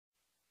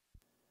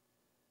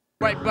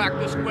Right back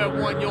to square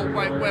one, yo,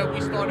 right where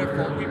we started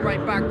from. We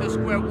right back to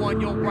square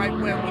one, yo, right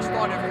where we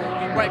started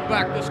from. We right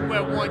back to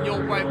square one, yo,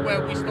 right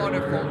where we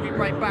started from. We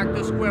right back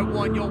to square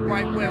one, yo,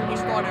 right where we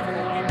started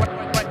from.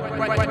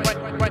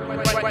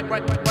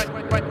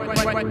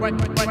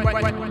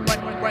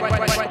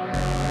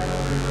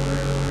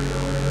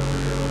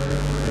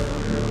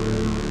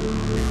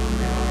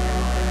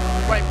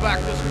 Right back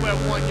to square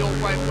one, yo,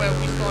 right where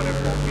we started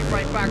from. We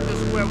right back to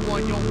square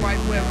one, yo, right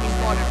where we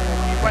started from.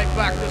 We right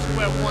back to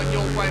square one, yo,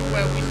 right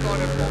where we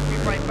started from. We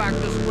right back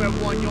to square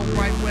one, yo,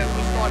 right where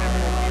we started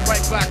from. We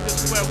right back to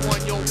square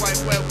one, yo, right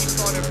where we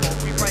started from.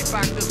 We right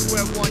back to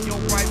square one, yo,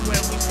 right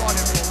where we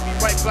started from. We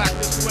right back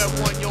to square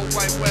one, yo,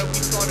 right where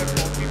we started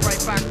from. We right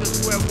back to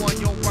square one,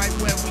 yo, right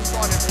where we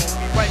started from.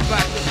 We right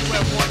back to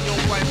square one, yo,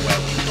 right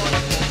where we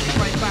started from. We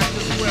right back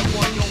to square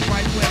one, yo, right where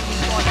we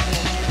started from.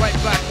 Right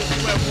back to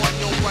square one,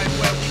 yo, right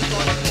where we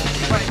started from.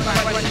 Right back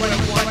to square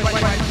one, right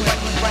where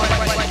we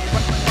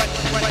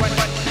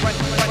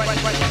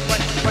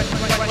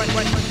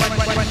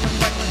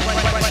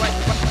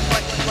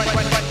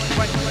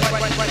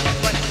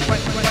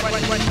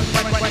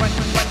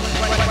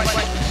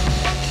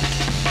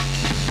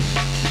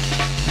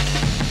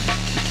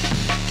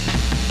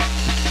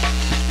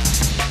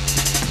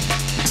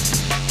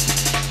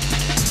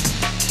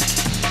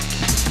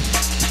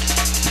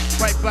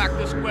Right back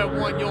to square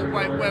one, yo,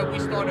 right where we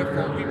started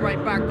from. We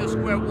right back to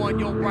square one,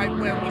 yo, right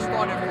where we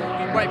started from.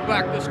 We right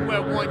back to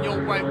square one, yo,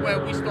 right where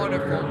we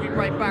started from. We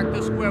right back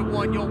to square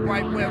one, yo,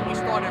 right where we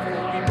started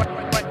from.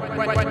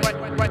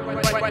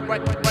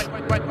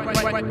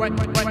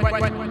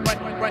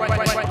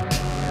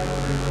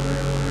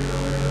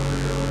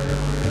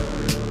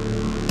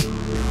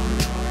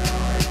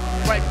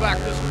 Right back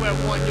to square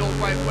one, yo,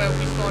 right where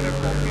we started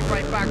from. We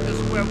right back to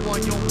square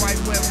one, yo, right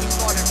where we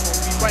started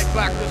from. Right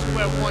back to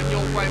square one, yo,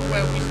 right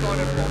where we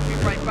started from. We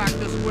right back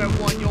to square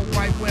one, yo,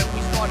 right where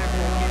we started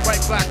from. We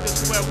right back to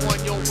square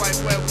one, yo, right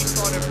where we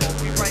started from.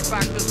 We right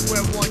back to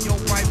square one, yo,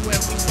 right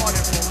where we started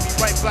from. We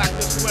right back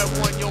to square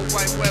one, yo,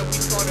 right where we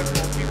started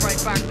from. We right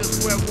back to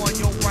square one,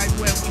 yo, right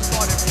where we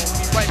started from.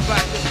 We right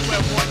back to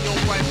square one, yo,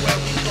 right where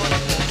we started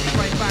from. We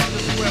right back to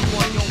square one,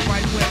 yo,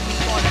 right where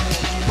we started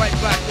from. Right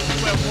back to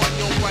square one,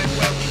 yo, right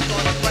where we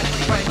started from.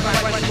 Right back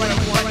to square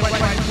one,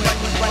 right where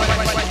we started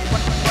from.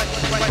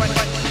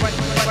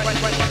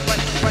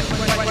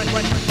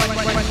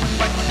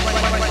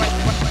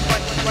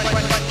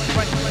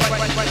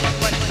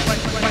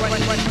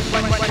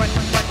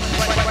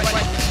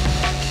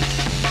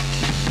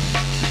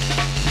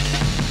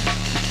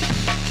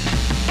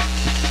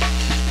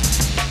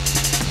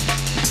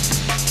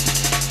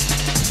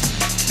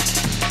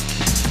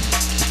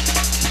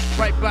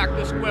 Right back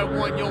to square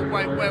one, yo,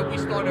 right where we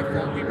started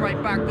from. We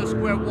right back to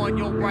square one,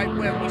 yo, right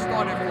where we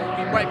started from.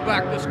 We right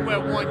back to square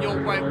one, yo,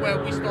 right where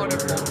we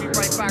started from. We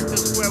right back to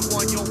square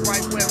one, yo,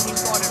 right where we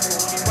started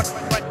from.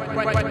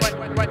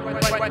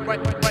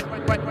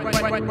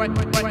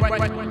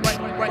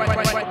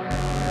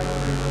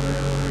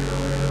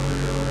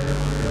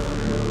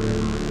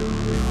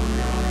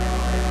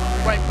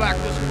 Right back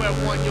to square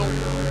one, yo.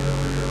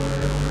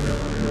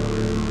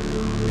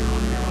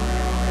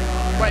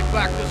 Right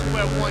back to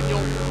square one, yo.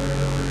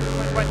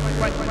 Right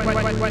back to square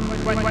one, yo, right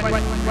where we started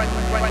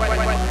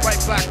from. We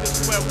right back to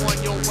square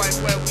one, yo, right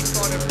where we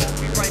started from.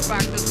 We right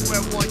back to square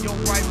one, yo,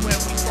 right where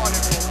we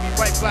started from. We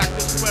right back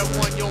to square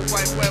one, yo,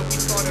 right where we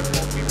started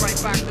from. We right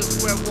back to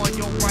square one,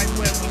 yo, right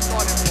where we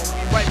started from.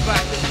 We right back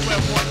to square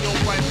one, yo,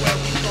 right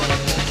where we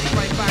started from. We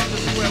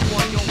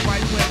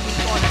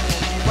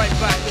right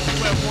back to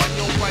square one,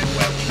 yo, right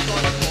where we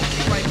started from.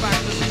 We right back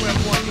to square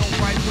one, yo,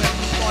 right where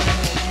we started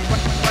from.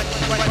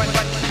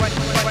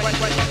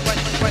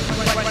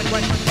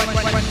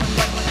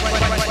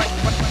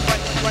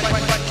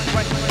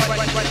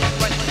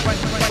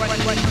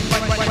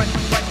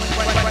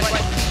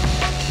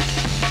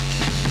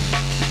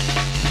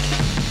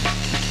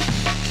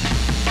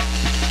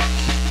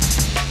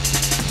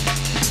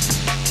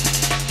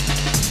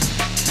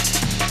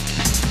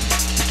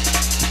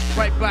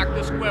 Right back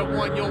to square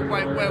one, yo,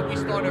 right where we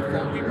started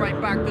from. We right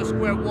back to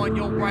square one,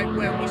 yo, right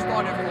where we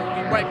started from.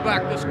 We right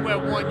back to square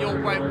one, yo,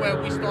 right where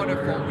we started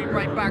from. We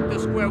right back to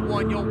square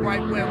one, yo,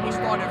 right where we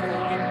started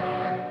from.